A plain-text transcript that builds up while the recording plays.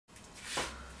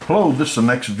Hello, this is the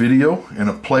next video in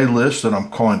a playlist that I'm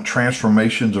calling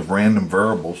Transformations of Random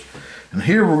Variables. And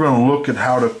here we're going to look at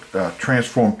how to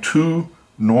transform two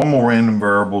normal random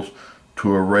variables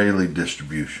to a Rayleigh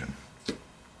distribution.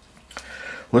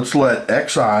 Let's let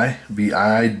xi be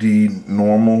IID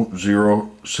normal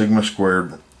 0 sigma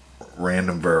squared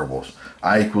random variables.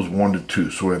 I equals 1 to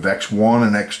 2. So we have x1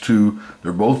 and x2.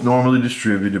 They're both normally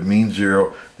distributed, mean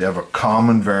 0. They have a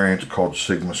common variance called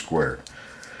sigma squared.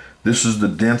 This is the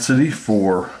density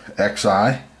for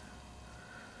xi,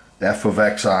 f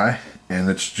of xi, and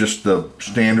it's just the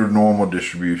standard normal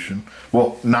distribution.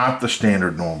 Well, not the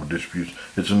standard normal distribution.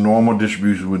 It's a normal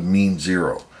distribution with mean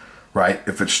 0, right?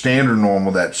 If it's standard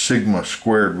normal, that sigma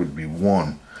squared would be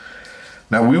 1.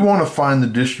 Now we want to find the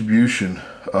distribution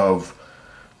of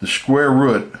the square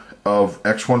root of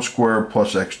x1 squared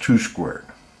plus x2 squared.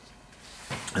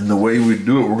 And the way we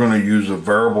do it, we're going to use a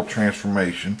variable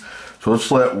transformation. So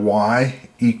let's let y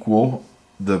equal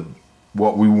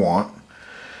what we want.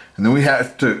 And then we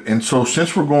have to, and so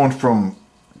since we're going from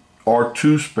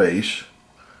R2 space,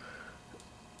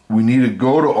 we need to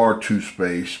go to R2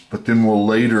 space, but then we'll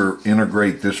later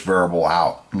integrate this variable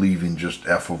out, leaving just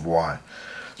f of y.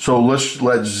 So let's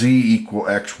let z equal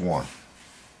x1.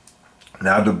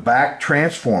 Now to back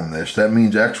transform this, that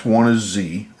means x1 is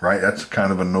z, right? That's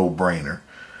kind of a no-brainer.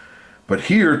 But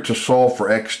here, to solve for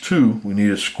x2, we need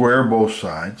to square both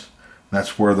sides.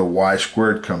 That's where the y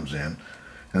squared comes in.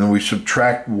 And then we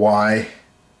subtract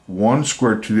y1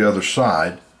 squared to the other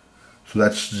side. So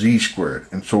that's z squared.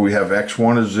 And so we have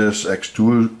x1 is this,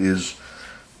 x2 is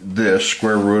this,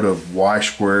 square root of y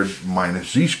squared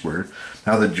minus z squared.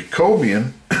 Now the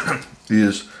Jacobian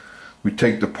is, we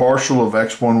take the partial of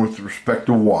x1 with respect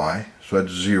to y, so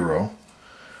that's 0.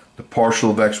 The partial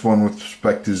of x1 with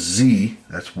respect to z,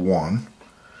 that's 1.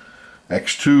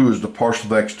 x2 is the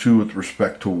partial of x2 with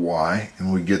respect to y,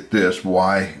 and we get this,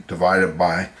 y divided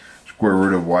by square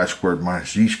root of y squared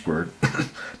minus z squared.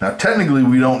 Now technically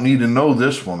we don't need to know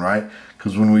this one, right?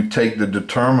 Because when we take the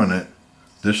determinant,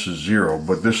 this is 0,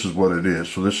 but this is what it is.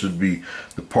 So this would be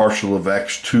the partial of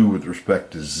x2 with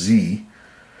respect to z.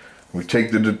 We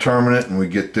take the determinant and we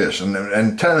get this,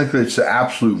 and technically it's the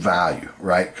absolute value,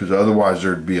 right? Because otherwise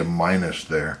there'd be a minus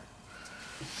there,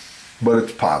 but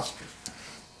it's positive.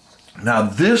 Now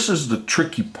this is the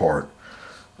tricky part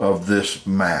of this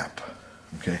map,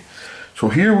 okay? So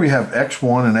here we have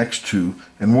x1 and x2,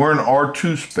 and we're in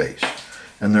R2 space,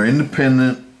 and they're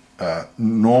independent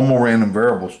normal random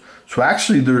variables. So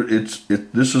actually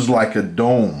this is like a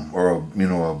dome or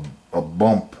a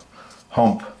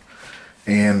hump,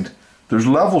 and there's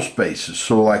level spaces.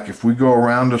 So like if we go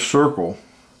around a circle,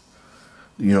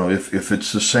 if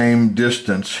it's the same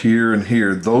distance here and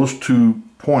here, those 2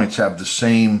 points have the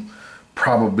same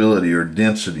probability or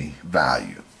density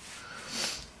value.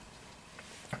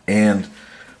 And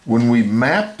when we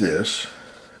map this,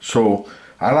 so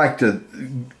I like to,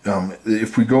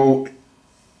 if we go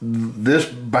this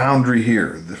boundary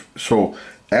here, so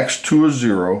x2 is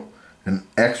 0 and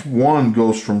x1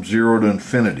 goes from 0 to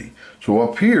infinity. So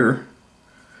up here,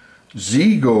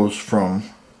 z goes from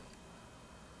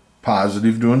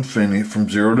positive to infinity, from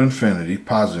 0 to infinity,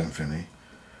 positive infinity.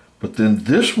 But then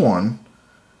this one,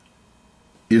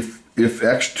 if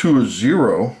x2 is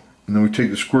 0, and then we take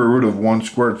the square root of 1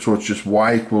 squared, so it's just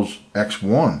y equals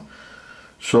x1.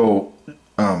 So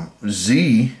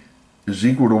z is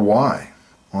equal to y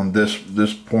on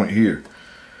this point here.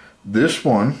 This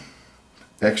one,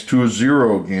 x2 is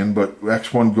 0 again, but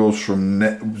x1 goes from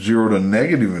 0 to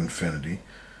negative infinity.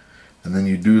 And then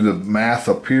you do the math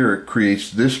up here, it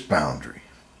creates this boundary.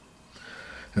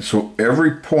 And so every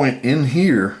point in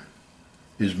here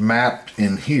is mapped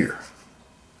in here.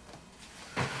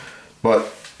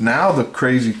 But now the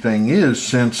crazy thing is,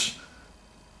 since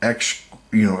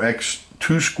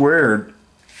x2 squared,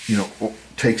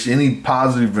 takes any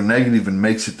positive or negative and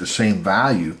makes it the same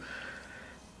value,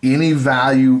 any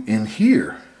value in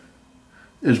here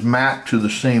is mapped to the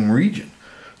same region.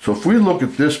 So if we look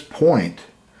at this point,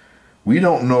 we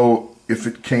don't know if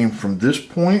it came from this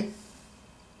point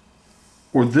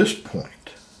or this point,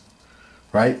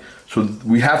 right? So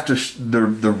we have to,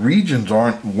 the regions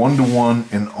aren't one-to-one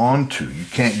and onto. You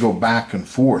can't go back and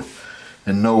forth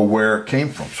and know where it came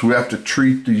from. So we have to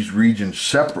treat these regions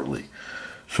separately.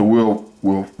 So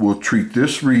we'll treat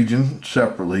this region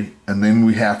separately, and then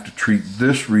we have to treat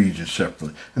this region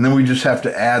separately. And then we just have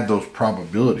to add those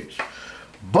probabilities.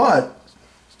 But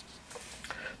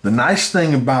the nice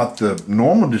thing about the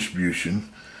normal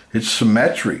distribution, it's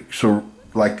symmetric. So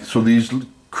these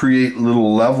create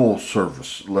little level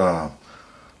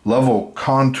level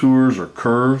contours or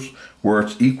curves where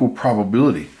it's equal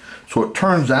probability. So it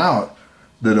turns out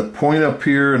that a point up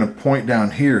here and a point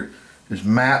down here is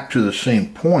mapped to the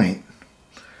same point,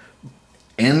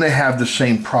 and they have the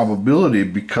same probability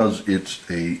because it's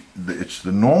the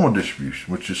normal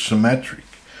distribution, which is symmetric.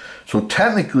 So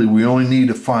technically we only need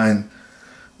to find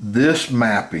this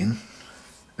mapping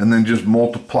and then just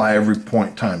multiply every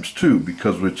point times 2,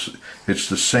 because it's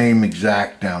the same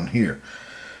exact down here.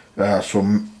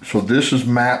 So this is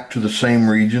mapped to the same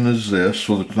region as this,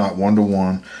 so it's not 1 to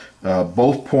 1.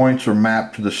 Both points are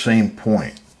mapped to the same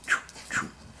point.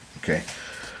 Okay,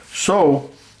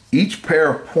 so each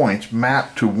pair of points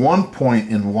mapped to one point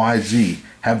in YZ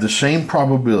have the same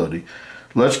probability.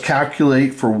 Let's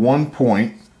calculate for one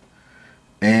point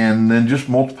and then just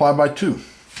multiply by 2.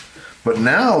 But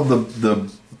now the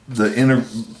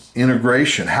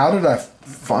integration, how did I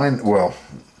find, well,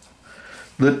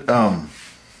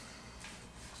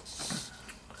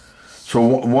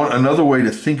 another way to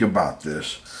think about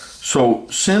this. So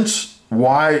since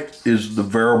y is the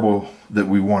variable that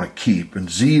we want to keep and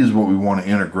z is what we want to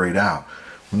integrate out,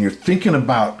 when you're thinking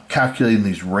about calculating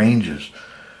these ranges,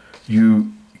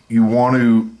 you want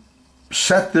to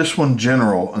set this one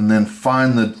general and then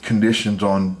find the conditions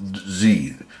on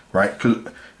z, right?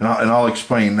 And I'll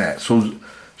explain that. So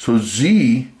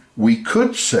z, we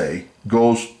could say,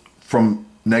 goes from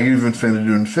negative infinity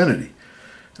to infinity.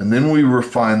 And then we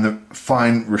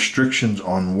find restrictions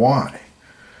on y.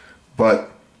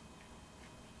 But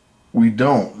we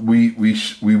don't.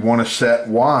 We want to set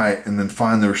y and then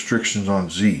find the restrictions on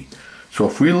z. So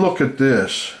if we look at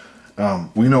this,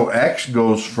 we know x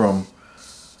goes from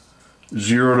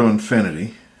 0 to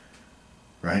infinity,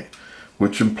 right?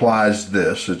 Which implies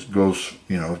this. It goes,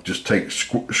 just take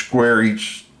square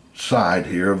each side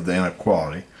here of the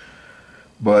inequality.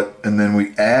 And then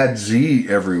we add z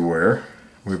everywhere.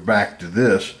 We're back to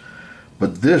this.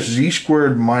 But this z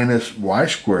squared minus y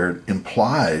squared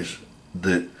implies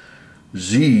that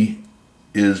z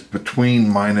is between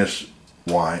minus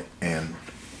y and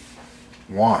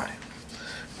y.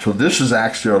 So this is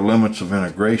actually our limits of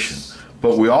integration.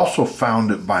 But we also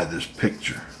found it by this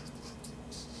picture.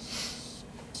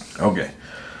 Okay,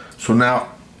 so now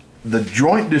the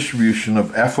joint distribution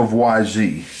of f of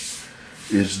yz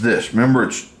is this.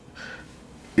 Remember,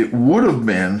 it would have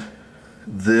been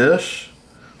this,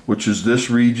 which is this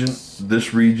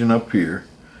region up here,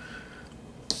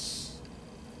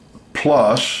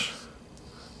 plus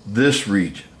this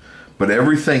region. But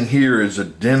everything here is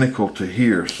identical to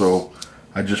here, so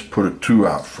I just put a 2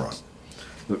 out front.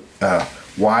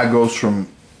 Y goes from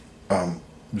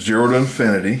 0 to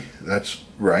infinity, that's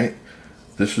right.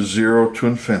 This is 0 to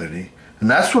infinity. And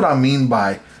that's what I mean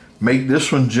by make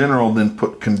this one general, then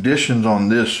put conditions on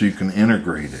this so you can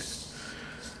integrate it.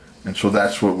 And so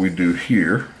that's what we do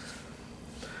here.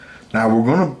 Now we're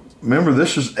going to, remember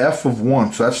this is f of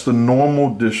 1, so that's the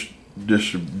normal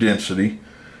density.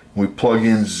 We plug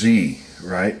in z,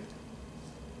 right?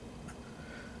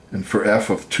 And for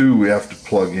f of 2 we have to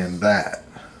plug in that.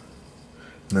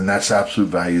 And then that's absolute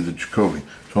value of the Jacobian.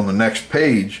 So on the next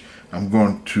page we're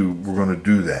going to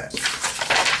do that.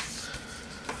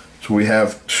 So we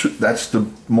have that's the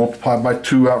multiplied by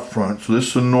 2 out front. So this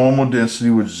is a normal density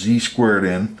with z squared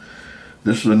in.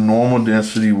 This is a normal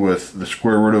density with the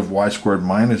square root of y squared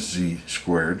minus z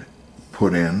squared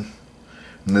put in.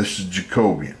 And this is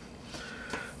Jacobian.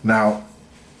 Now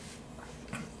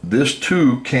this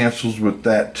 2 cancels with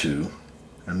that 2,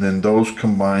 and then those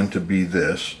combine to be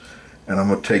this. And I'm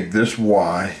going to take this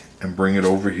y and bring it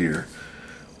over here.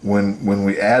 When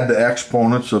we add the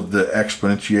exponents of the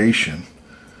exponentiation,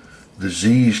 the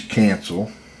z's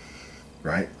cancel,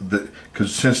 right?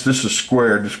 Because since this is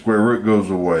squared, the square root goes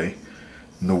away,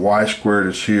 and the y squared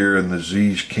is here, and the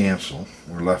z's cancel.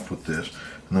 We're left with this,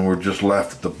 and then we're just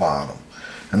left at the bottom.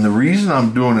 And the reason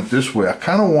I'm doing it this way, I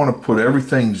kind of want to put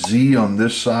everything z on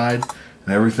this side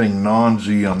and everything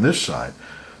non-z on this side.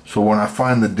 So when I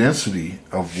find the density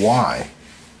of y,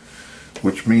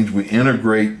 which means we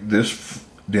integrate this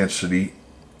density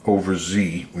over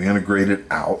z, we integrate it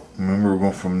out. Remember, we're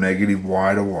going from negative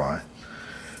y to y.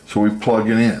 So we plug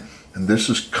it in. And this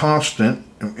is constant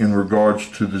in regards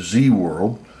to the z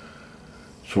world.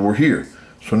 So we're here.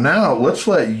 So now let's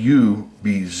let u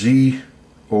be z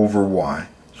over y.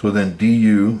 So then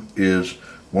du is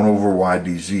 1 over y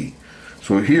dz.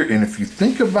 So here, and if you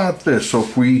think about this, so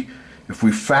if we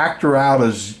factor out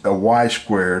a y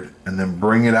squared and then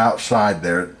bring it outside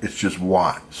there, it's just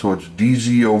y. So it's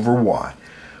dz over y.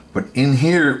 But in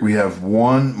here we have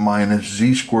 1 minus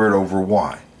z squared over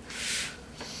y.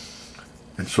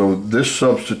 And so this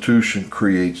substitution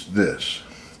creates this.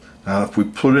 Now if we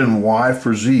put in y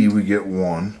for z, we get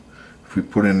 1. If we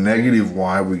put in negative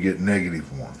y, we get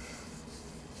negative 1.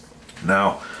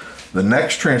 Now, the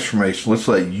next transformation, let's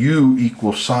let u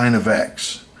equal sine of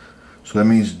x. So that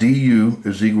means du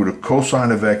is equal to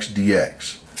cosine of x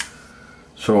dx.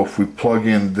 So if we plug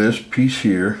in this piece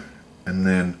here and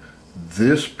then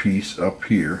this piece up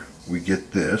here, we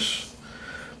get this.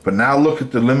 But now look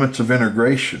at the limits of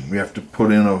integration. We have to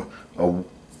put in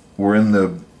we're in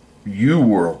the u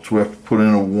world, so we have to put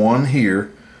in a 1 here,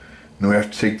 and then we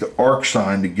have to take the arc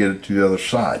sine to get it to the other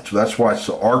side. So that's why it's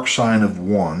the arc sine of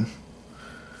 1.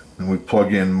 And we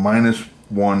plug in minus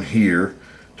 1 here,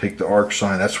 take the arc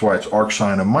sine, that's why it's arc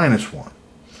sine of minus 1.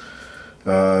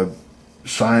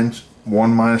 Sine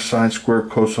 1 minus sine squared,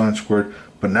 cosine squared.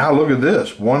 But now look at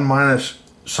this, 1 minus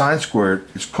sine squared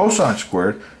is cosine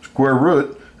squared, square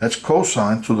root, that's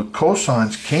cosine, so the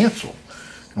cosines cancel.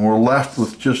 And we're left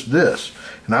with just this.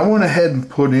 And I went ahead and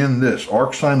put in this.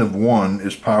 Arc sine of 1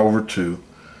 is pi over 2.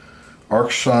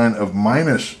 Arc sine of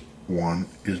minus 1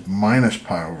 is minus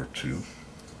pi over 2.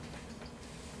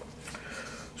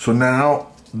 So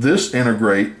now this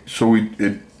integrate, so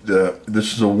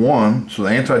this is a 1, so the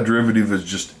antiderivative is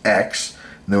just x,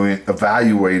 and then we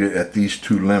evaluate it at these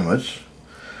two limits.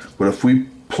 But if we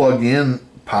plug in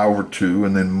pi over 2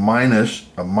 and then minus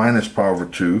pi over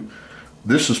 2,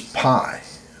 this is pi,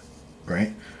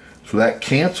 right? So that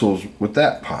cancels with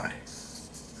that pi.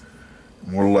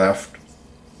 And we're left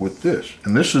with this.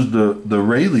 And this is the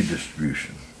Rayleigh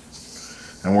distribution.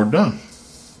 And we're done.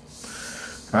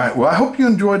 Alright, well, I hope you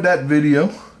enjoyed that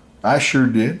video. I sure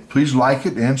did. Please like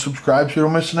it and subscribe so you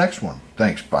don't miss the next one.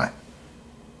 Thanks, bye.